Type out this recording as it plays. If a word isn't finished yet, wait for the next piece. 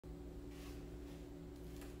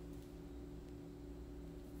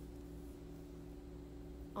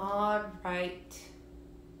All right.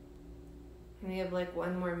 We have like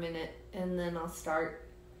 1 more minute and then I'll start.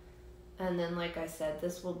 And then, like I said,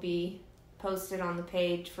 this will be posted on the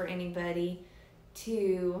page for anybody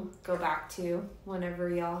to go back to whenever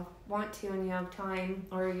y'all want to and you have time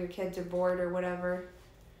or your kids are bored or whatever.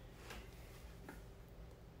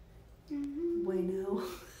 Bueno.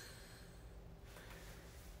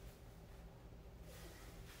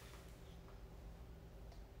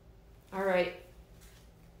 All right.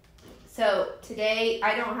 So today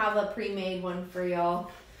I don't have a pre-made one for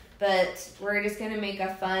y'all, but we're just gonna make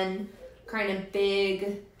a fun kind of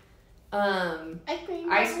big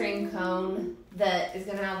ice cream cone that is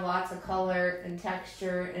gonna have lots of color and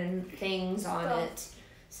texture and things on it.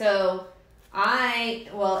 So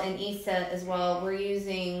and Issa as well, we're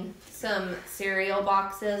using some cereal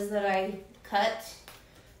boxes that I cut.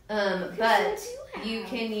 But you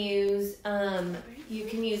can use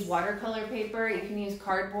watercolor paper, you can use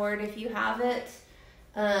cardboard if you have it.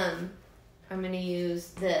 I'm gonna use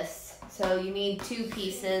this. So you need 2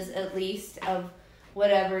 pieces at least of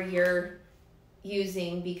whatever you're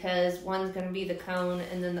using, because one's gonna be the cone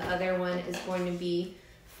and then the other one is going to be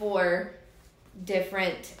for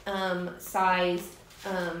different sized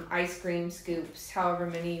ice cream scoops, however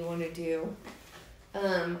many you want to do.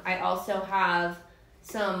 I also have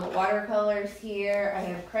some watercolors here. I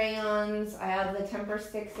have crayons. I have the temper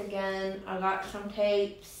sticks again. I got some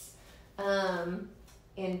tapes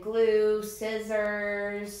and glue,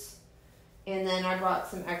 scissors, and then I brought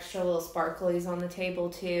some extra little sparklies on the table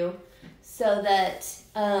too, so that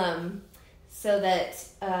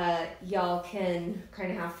y'all can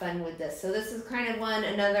kind of have fun with this. So this is kind of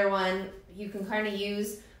another one. You can kind of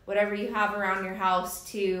use whatever you have around your house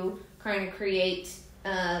to kind of create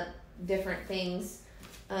different things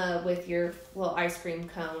with your little ice cream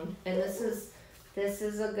cone. And this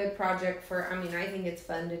is a good project for, I think it's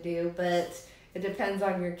fun to do, but it depends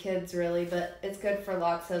on your kids really, but it's good for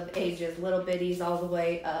lots of ages, little bitties all the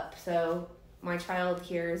way up. So my child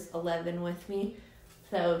here is 11 with me.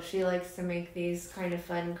 So she likes to make these kind of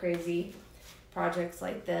fun, crazy projects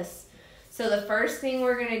like this. So the first thing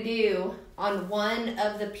we're going to do on one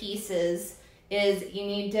of the pieces is you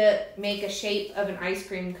need to make a shape of an ice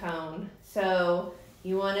cream cone. So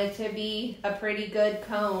you want it to be a pretty good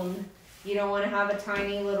cone. You don't want to have a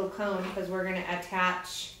tiny little cone because we're going to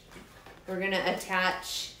attach,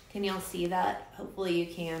 can y'all see that? Hopefully you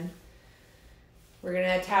can. We're going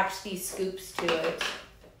to attach these scoops to it.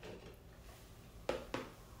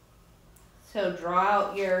 So draw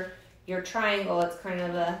out your triangle. It's kind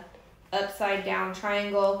of a upside down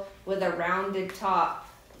triangle with a rounded top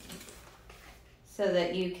so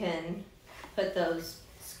that you can put those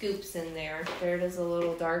scoops in there. There it is, a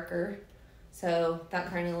little darker. So that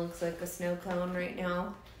kind of looks like a snow cone right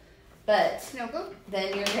now. But snow cone?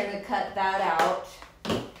 Then you're going to cut that out.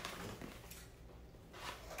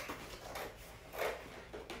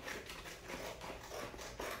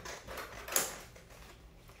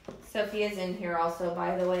 Sophia's in here also,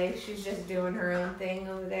 by the way. She's just doing her own thing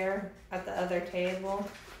over there at the other table.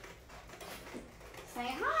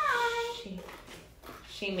 Say hi.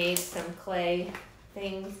 She made some clay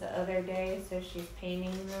things the other day, so she's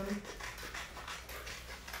painting them.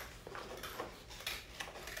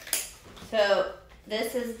 So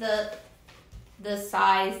this is the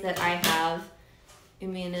size that I have. I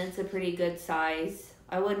mean, it's a pretty good size.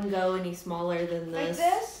 I wouldn't go any smaller than this.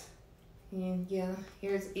 Like this? Yeah,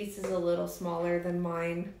 Issa's a little smaller than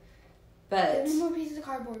mine, but there's more pieces of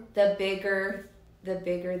cardboard. The bigger the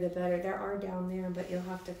better. There are down there, but you'll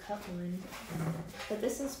have to cut one. But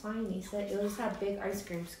this is fine, Issa. You'll just have big ice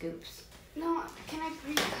cream scoops. No, can I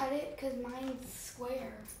pre-cut it? Because mine's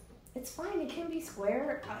square. It's fine. It can be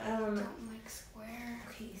square. I don't like square.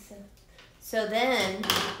 Okay, so then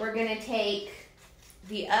we're gonna take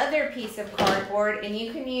the other piece of cardboard, and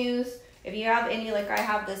you can use. If you have any, like I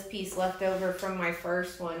have this piece left over from my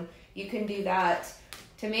first one, you can do that.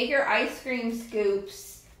 To make your ice cream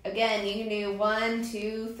scoops, again, you can do 1,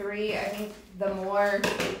 2, 3. I think the more,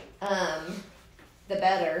 the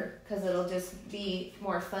better, because it'll just be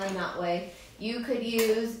more fun that way. You could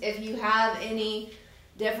use, if you have any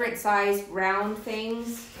different size round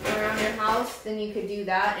things around your house, then you could do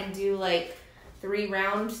that and do like 3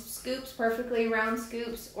 round scoops, perfectly round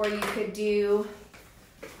scoops, or you could do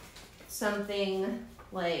something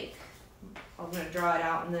like, I'm going to draw it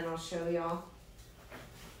out and then I'll show y'all.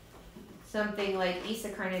 Something like Issa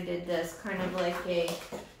kind of did this, kind of like a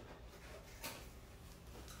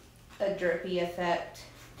drippy effect.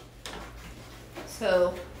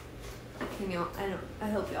 So, I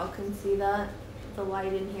hope y'all can see that. The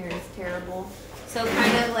light in here is terrible. So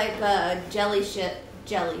kind of like a jelly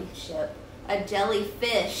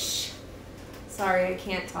jellyfish. Sorry, I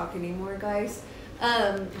can't talk anymore, guys.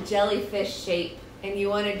 Jellyfish shape. And you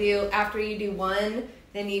want to do, after you do one,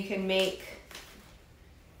 then you can make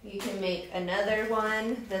another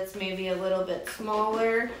one that's maybe a little bit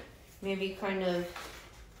smaller. Maybe kind of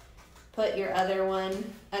put your other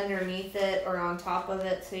one underneath it or on top of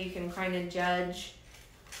it so you can kind of judge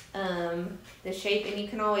the shape. And you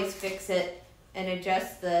can always fix it and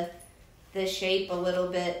adjust the shape a little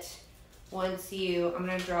bit once you, I'm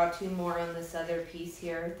going to draw two more on this other piece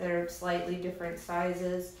here. They're slightly different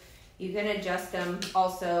sizes. You can adjust them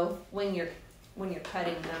also when you're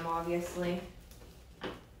cutting them, obviously.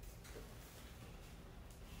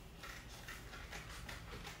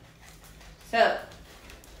 So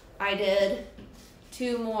I did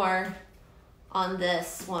two more on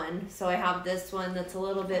this one. So I have this one that's a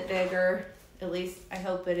little bit bigger, at least I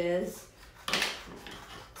hope it is.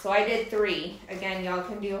 So I did three. Again, y'all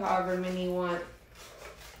can do however many you want.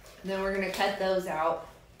 And then we're gonna cut those out.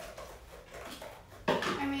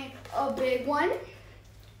 I made a big one,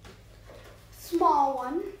 small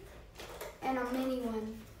one, and a mini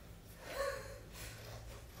one.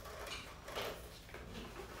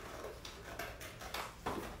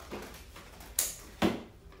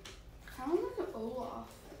 Kind of like an Olaf.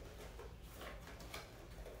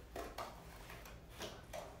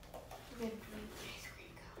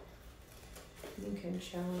 You can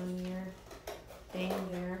show on your thing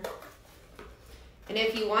there. And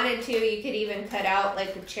if you wanted to, you could even cut out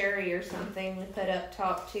like a cherry or something to put up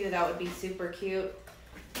top too. That would be super cute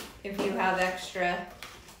if you have extra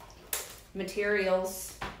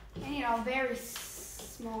materials. I need a very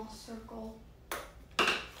small circle. Draw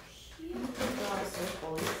a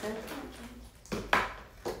circle, Lisa.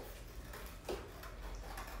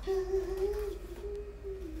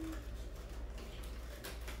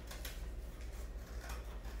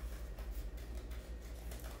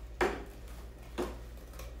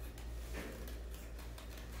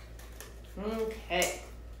 Okay,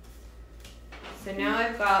 so now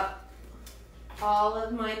I've got all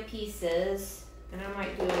of my pieces, and I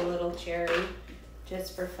might do a little cherry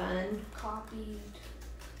just for fun. Copied.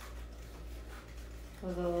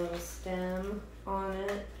 With a little stem on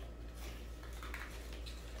it.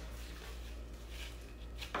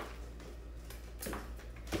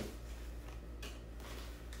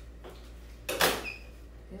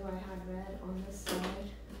 Ooh, I had red on this side.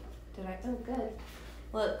 Did I? Oh, good.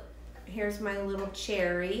 Look. Here's my little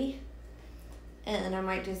cherry, and I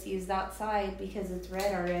might just use that side because it's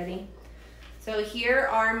red already. So here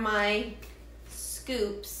are my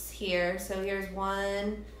scoops here. So here's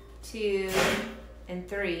 1, 2, and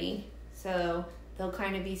 3. So they'll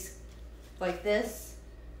kind of be like this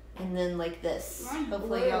and then like this.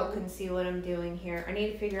 Hopefully y'all can see what I'm doing here. I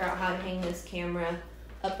need to figure out how to hang this camera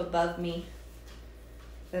up above me.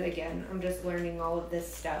 But again, I'm just learning all of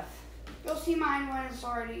this stuff. You'll see mine when it's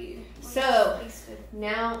already pasted.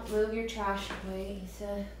 Now move your trash away,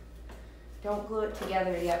 Issa. Don't glue it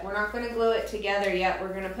together yet. We're not going to glue it together yet.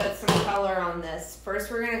 We're going to put some color on this.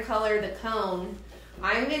 First, we're going to color the cone.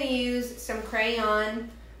 I'm going to use some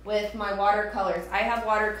crayon with my watercolors. I have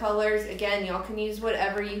watercolors. Again, y'all can use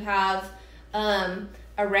whatever you have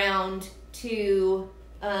around to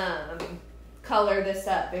color this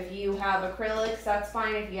up. If you have acrylics, that's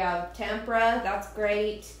fine. If you have tempera, that's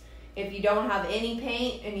great. If you don't have any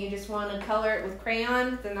paint and you just want to color it with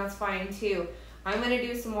crayon, then that's fine too. I'm going to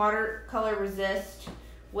do some watercolor resist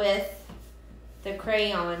with the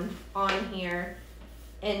crayon on here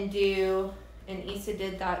and Issa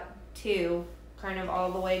did that too, kind of all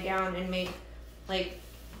the way down and make like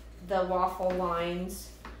the waffle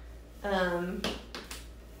lines on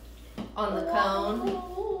the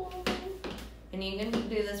cone. And you can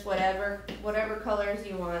do this whatever colors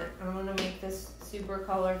you want. I'm going to make this super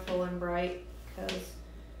colorful and bright because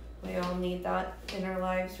we all need that in our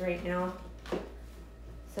lives right now.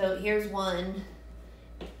 So here's one.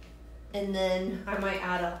 And then I might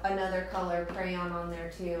add another color crayon on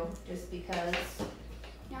there too, just because.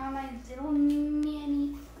 Now my little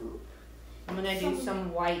mini scoop. I'm going to do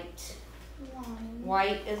some white.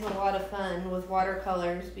 White is a lot of fun with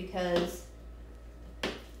watercolors because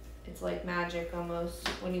it's like magic almost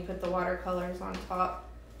when you put the watercolors on top.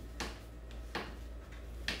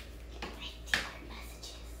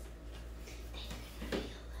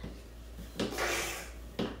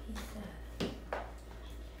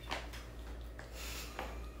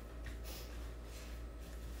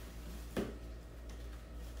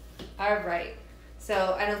 All right,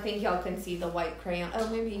 so I don't think y'all can see the white crayon. Oh,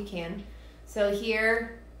 maybe you can. So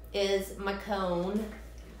here is my cone.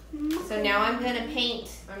 So now I'm gonna paint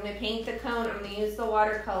the cone. I'm gonna use the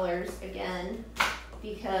watercolors again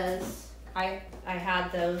because I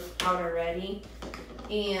had those out already.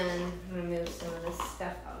 And I'm gonna move some of this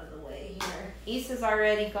stuff out of the way here. Issa's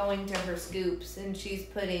already going to her scoops and she's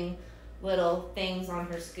putting little things on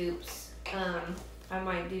her scoops. I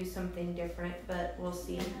might do something different, but we'll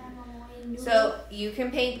see. So you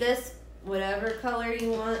can paint this whatever color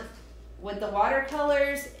you want with the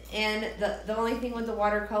watercolors, and the only thing with the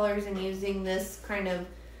watercolors and using this kind of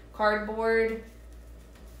cardboard,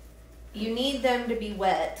 you need them to be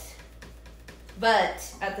wet,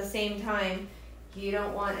 but at the same time, you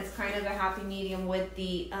don't want, it's kind of a happy medium with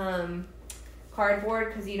the cardboard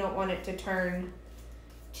because you don't want it to turn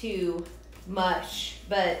to mush,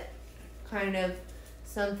 but kind of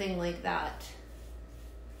something like that.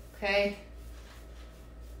 Okay?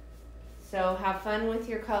 So have fun with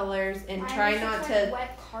your colors and try not to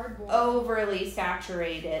wet cardboard. Overly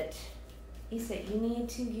saturate it. Issa, you need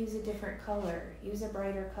to use a different color. Use a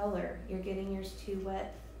brighter color. You're getting yours too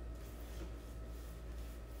wet.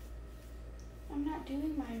 I'm not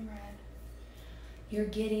doing mine red. You're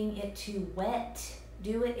getting it too wet.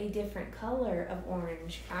 Do it a different color of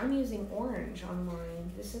orange. I'm using orange on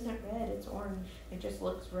mine. This isn't red, it's orange. It just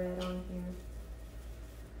looks red on here.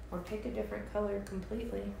 Or pick a different color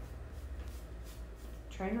completely.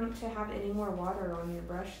 Try not to have any more water on your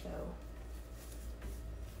brush though.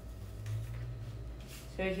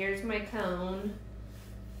 So here's my cone.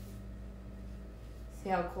 See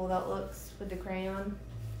how cool that looks with the crayon?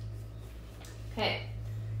 Okay,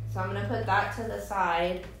 so I'm gonna put that to the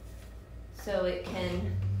side so it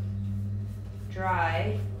can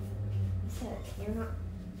dry. You're not,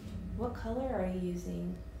 what color are you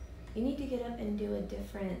using? You need to get up and do a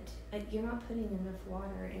different, you're not putting enough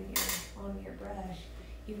water in on your brush.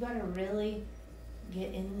 You've got to really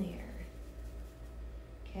get in there,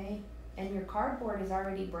 okay? And your cardboard is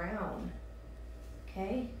already brown,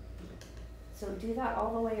 okay? So do that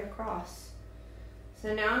all the way across.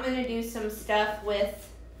 So now I'm gonna do some stuff with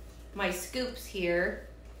my scoops here.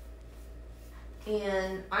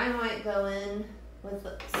 And I might go in with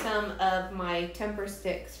some of my temper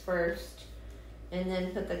sticks first and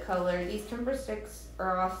then put the color. These temper sticks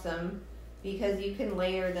are awesome because you can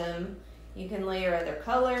layer them. You can layer other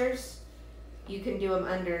colors. You can do them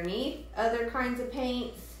underneath other kinds of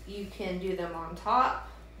paints. You can do them on top.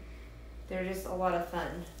 They're just a lot of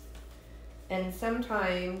fun. And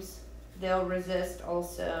sometimes they'll resist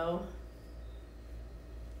also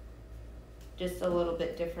just a little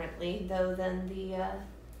bit differently though than the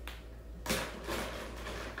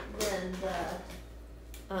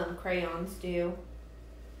crayons do.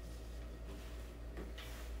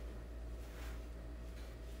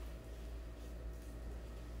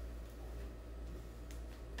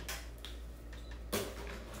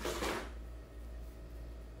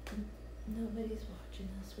 Nobody's watching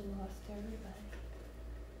us. We lost everybody.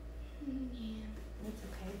 Yeah. That's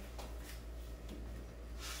okay.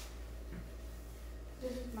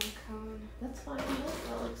 This is my cone. That's fine. Look,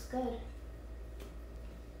 that looks good.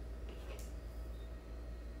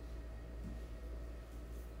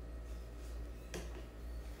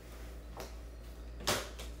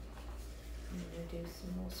 I'm gonna do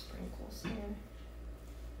some more sprinkles here.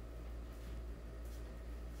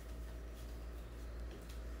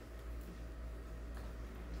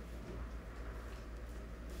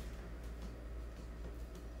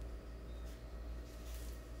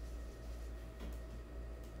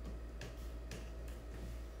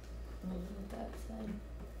 What that said.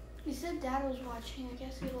 You said Dad was watching. I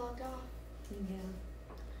guess he logged off. Yeah.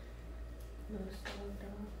 Most logged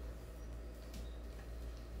off.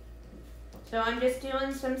 So I'm just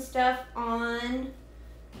doing some stuff on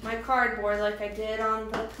my cardboard like I did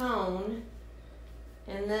on the cone.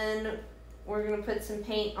 And then we're going to put some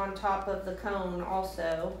paint on top of the cone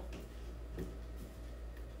also.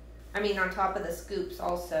 I mean on top of the scoops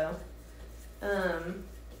also.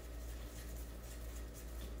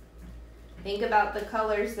 Think about the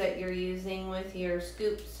colors that you're using with your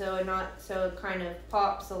scoops so it kind of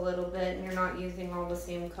pops a little bit and you're not using all the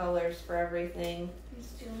same colors for everything. I'm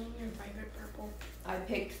stealing your vibrant purple. I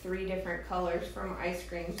picked 3 different colors from ice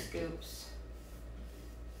cream scoops.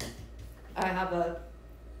 I have a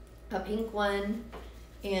pink one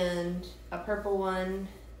and a purple one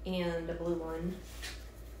and a blue one.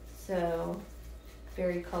 So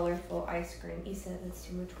very colorful ice cream. You said that's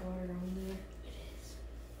too much water on there. It is.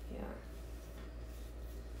 Yeah.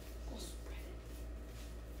 We'll spread it.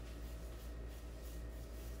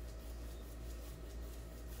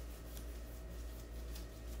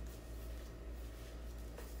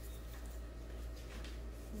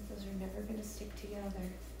 Those are never going to stick together.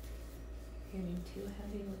 getting too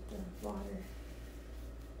heavy with the water.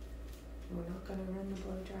 We're not gonna run the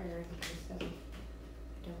blow dryer anyway, so I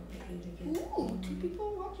don't want you to get. Ooh, 2 people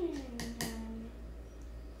watching.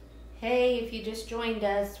 Hey, if you just joined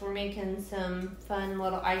us, we're making some fun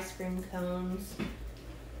little ice cream cones.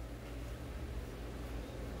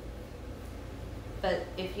 But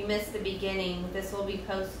if you missed the beginning, this will be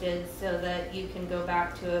posted so that you can go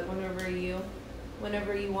back to it whenever you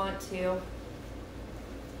want to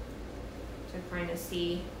kind of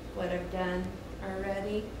see what I've done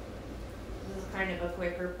already. This is kind of a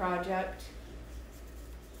quicker project.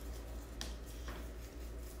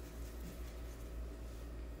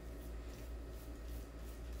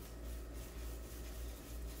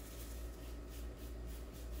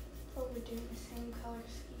 Oh, we're doing the same color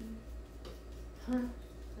scheme. Huh,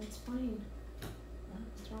 that's fine.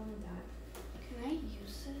 What's wrong with that? Can I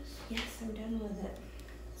use this? Yes, I'm done with it.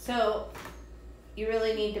 So, you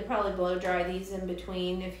really need to probably blow dry these in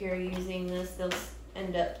between. If you're using this, they'll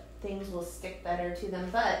end up, things will stick better to them.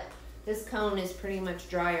 But this cone is pretty much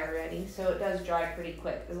dry already, so it does dry pretty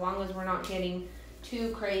quick. As long as we're not getting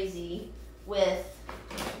too crazy with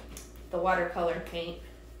the watercolor paint,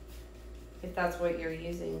 if that's what you're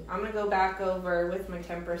using. I'm gonna go back over with my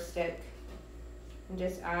temper stick and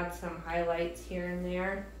just add some highlights here and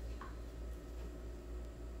there.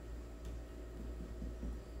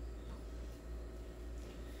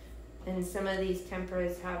 And some of these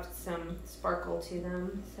tempers have some sparkle to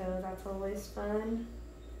them, so that's always fun.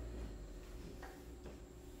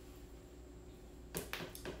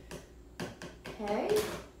 Okay.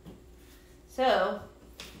 So,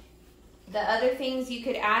 the other things you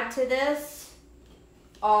could add to this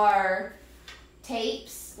are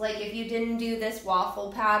tapes. Like if you didn't do this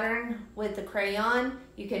waffle pattern with the crayon,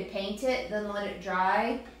 you could paint it, then let it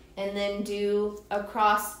dry, and then do a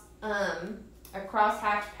crosshatch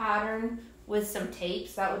pattern with some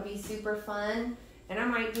tapes. That would be super fun. And I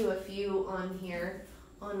might do a few on here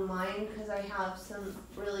on mine because I have some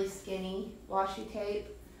really skinny washi tape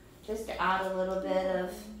just to add a little bit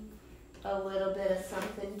of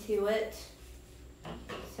something to it.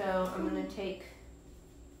 So I'm gonna take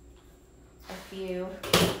a few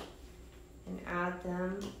and add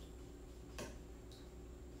them.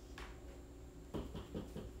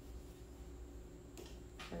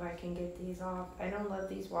 If I can get these off. I don't love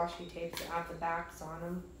these washi tapes that have the backs on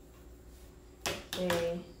them.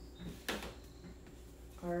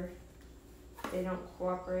 They don't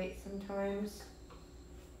cooperate sometimes.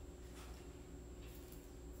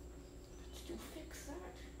 Let's do fix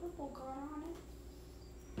that. Purple got on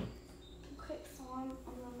it. Okay, so I'm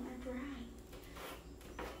gonna dry.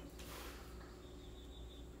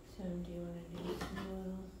 So do you want to do some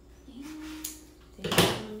little Yeah. things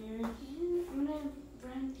on there? Yeah. I'm gonna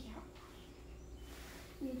run the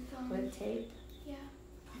outline. With tape? Yeah.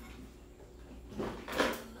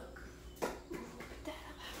 Look. We'll put that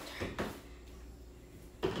up after.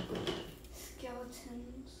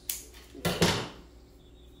 Skeletons.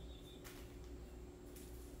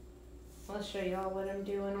 I'll show y'all what I'm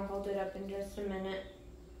doing. I'll hold it up in just a minute.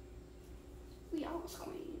 Y'all's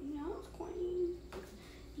queen. Y'all's queen.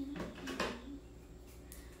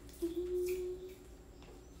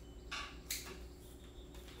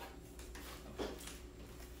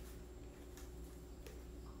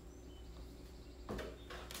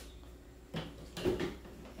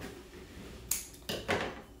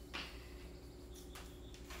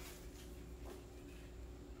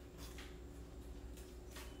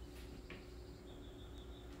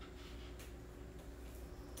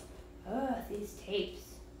 Ugh, these tapes.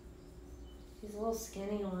 These little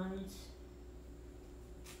skinny ones.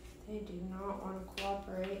 They do not want to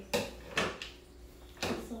cooperate. So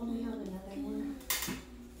let me have another one.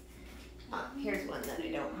 Here's one that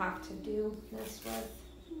I don't have to do this with.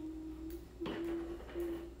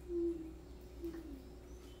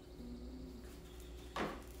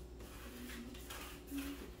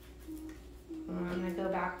 I'm going to go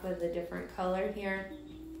back with a different color here.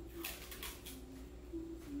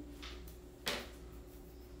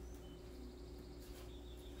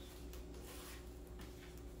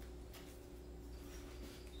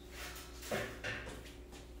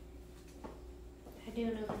 How you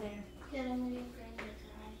doing over there? Good, I'm waiting for it to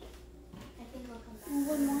dry. I think I'll come back.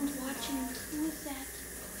 When mom's watching, who is that?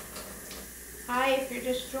 Hi, if you're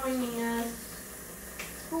just joining us.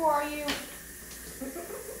 Who are you?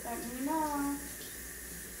 Let me know.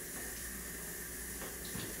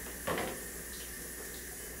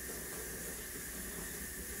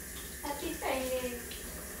 Happy Friday.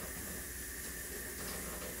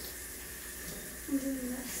 I'm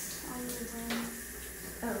doing this on the brain.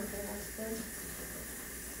 Oh, okay, that's good.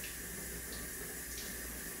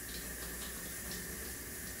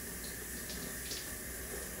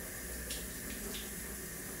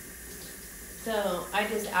 So I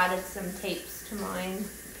just added some tapes to mine.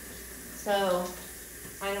 So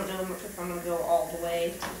I don't know if I'm gonna go all the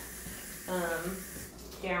way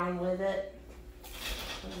down with it.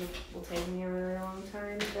 It will take me a really long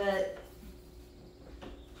time, but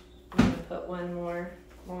I'm gonna put one more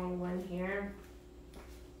long one here.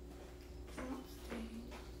 It's not staying.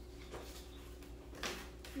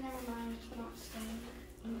 Never mind, it's not staying.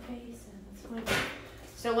 Okay, so that's fine.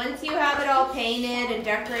 So once you have it all painted and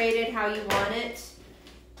decorated how you want it,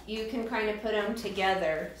 you can kind of put them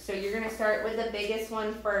together. So you're gonna start with the biggest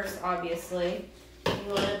one first, obviously.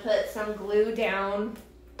 You wanna put some glue down.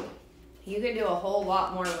 You could do a whole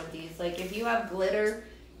lot more with these. Like if you have glitter,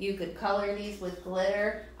 you could color these with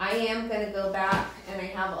glitter. I am gonna go back and I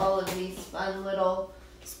have all of these fun little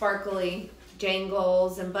sparkly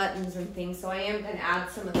jangles and buttons and things. So I am gonna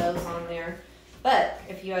add some of those on there. But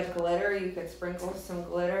if you had glitter, you could sprinkle some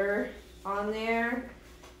glitter on there.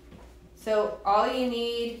 So all you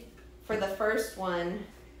need for the first one,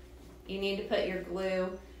 you need to put your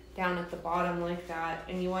glue down at the bottom like that.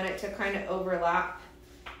 And you want it to kind of overlap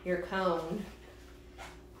your cone.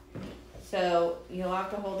 So you'll have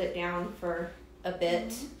to hold it down for a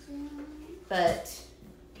bit, but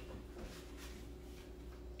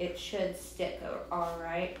it should stick all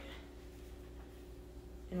right.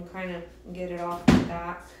 And kind of get it off the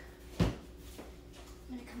back. I'm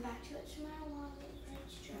gonna come back to it tomorrow while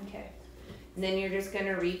it's dry. Okay. And then you're just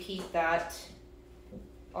gonna repeat that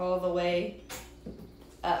all the way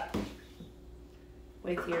up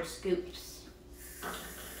with your scoops.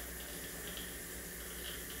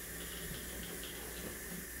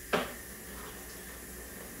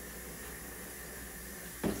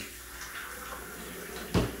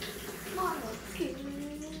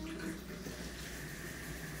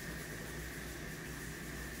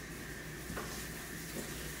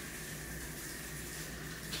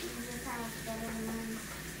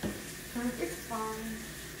 It's fine.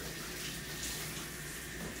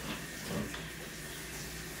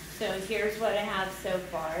 So here's what I have so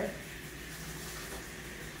far.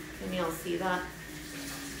 And you'll see that.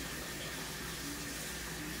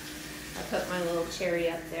 I put my little cherry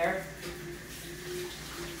up there.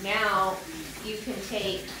 Now you can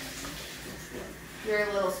take your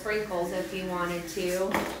little sprinkles if you wanted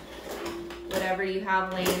to, whatever you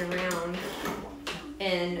have laying around,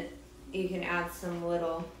 and you can add some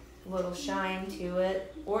little shine to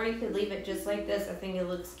it, or you could leave it just like this. I think it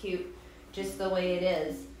looks cute just the way it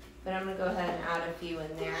is, but I'm gonna go ahead and add a few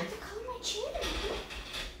in there. I have to color my cherry.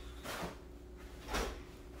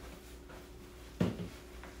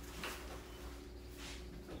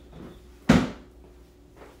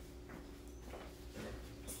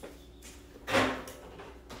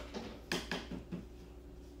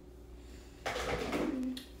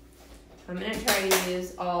 I'm gonna try to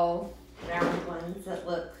use all round ones that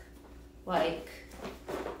look like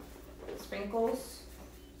sprinkles,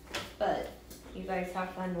 but you guys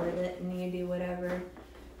have fun with it and you do whatever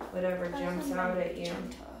jumps out at you.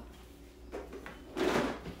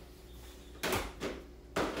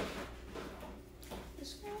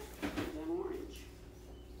 This one is an orange.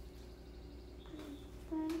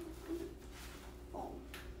 Oh.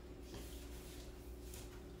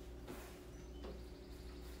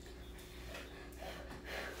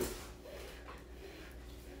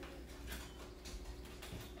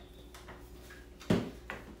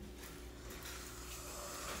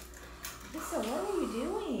 So what are you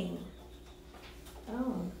doing?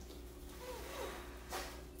 Oh.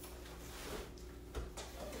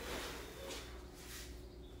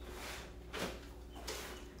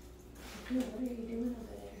 What are you doing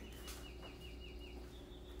over there?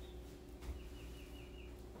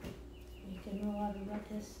 Making a lot of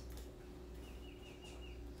ruckus.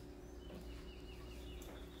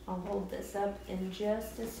 I'll hold this up in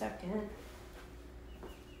just a second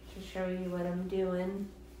to show you what I'm doing.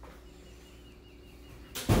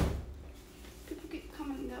 People keep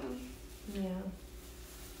coming and going. Yeah.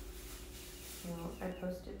 Well, I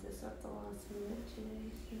posted this up the last minute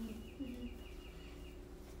today, so. Mm-hmm.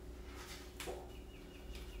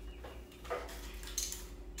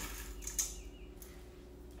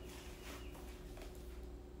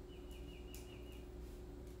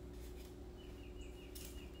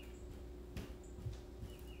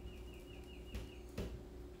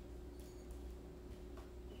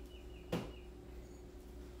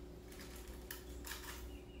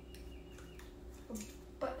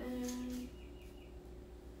 Button,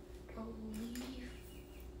 a leaf,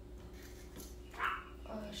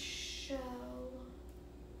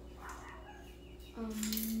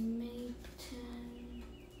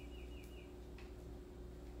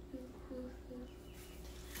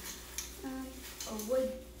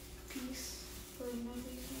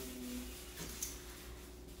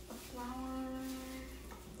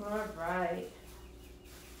 Alright.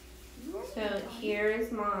 So here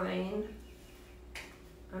is mine.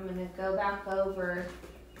 I'm going to go back over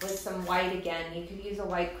with some white again. You could use a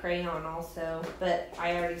white crayon also, but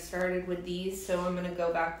I already started with these, so I'm going to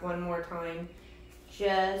go back one more time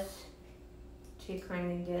just to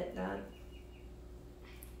kind of get that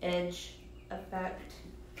edge effect.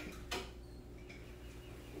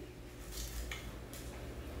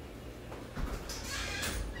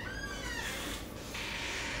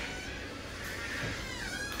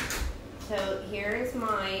 So here is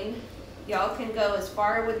mine. Y'all can go as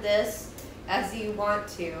far with this as you want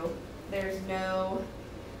to. There's no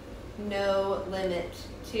limit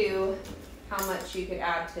to how much you could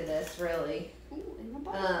add to this, really. Ooh, and the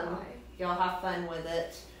butterfly. Y'all have fun with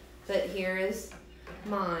it. But here is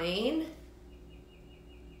mine.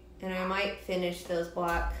 And I might finish that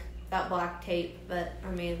black tape, but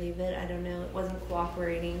I may leave it. I don't know. It wasn't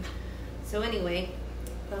cooperating. So anyway,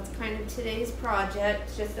 that's kind of today's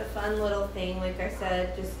project. Just a fun little thing, like I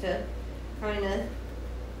said, just to kind of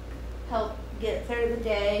help get through the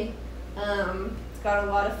day. It's got a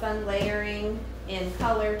lot of fun layering and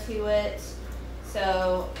color to it.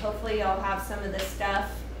 So hopefully y'all have some of this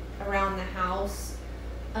stuff around the house.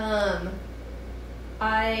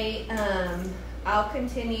 I'll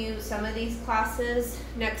continue some of these classes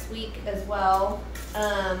next week as well.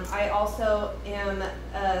 I also am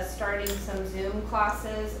starting some Zoom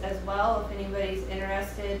classes as well. If anybody's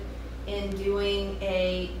interested in doing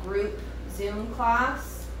a group Zoom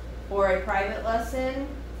class or a private lesson,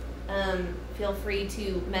 feel free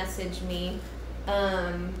to message me.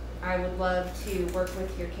 I would love to work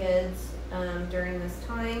with your kids during this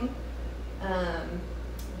time.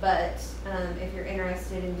 But if you're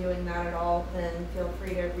interested in doing that at all, then feel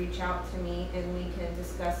free to reach out to me and we can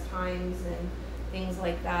discuss times and things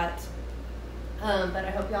like that. But I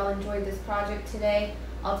hope y'all enjoyed this project today.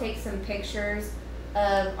 I'll take some pictures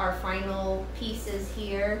of our final pieces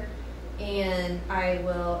here and I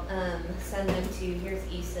will send them to you. Here's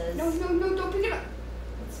Issa's. No, don't pick it up.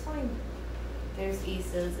 It's fine. There's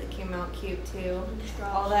Issa's. It came out cute too.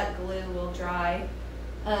 All that glue will dry.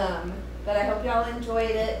 But I hope y'all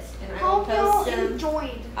enjoyed it, and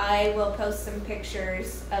I will post some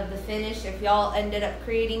pictures of the finish. If y'all ended up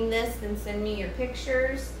creating this, then send me your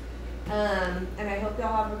pictures. And I hope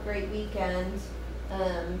y'all have a great weekend.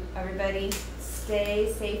 Everybody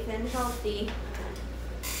stay safe and healthy.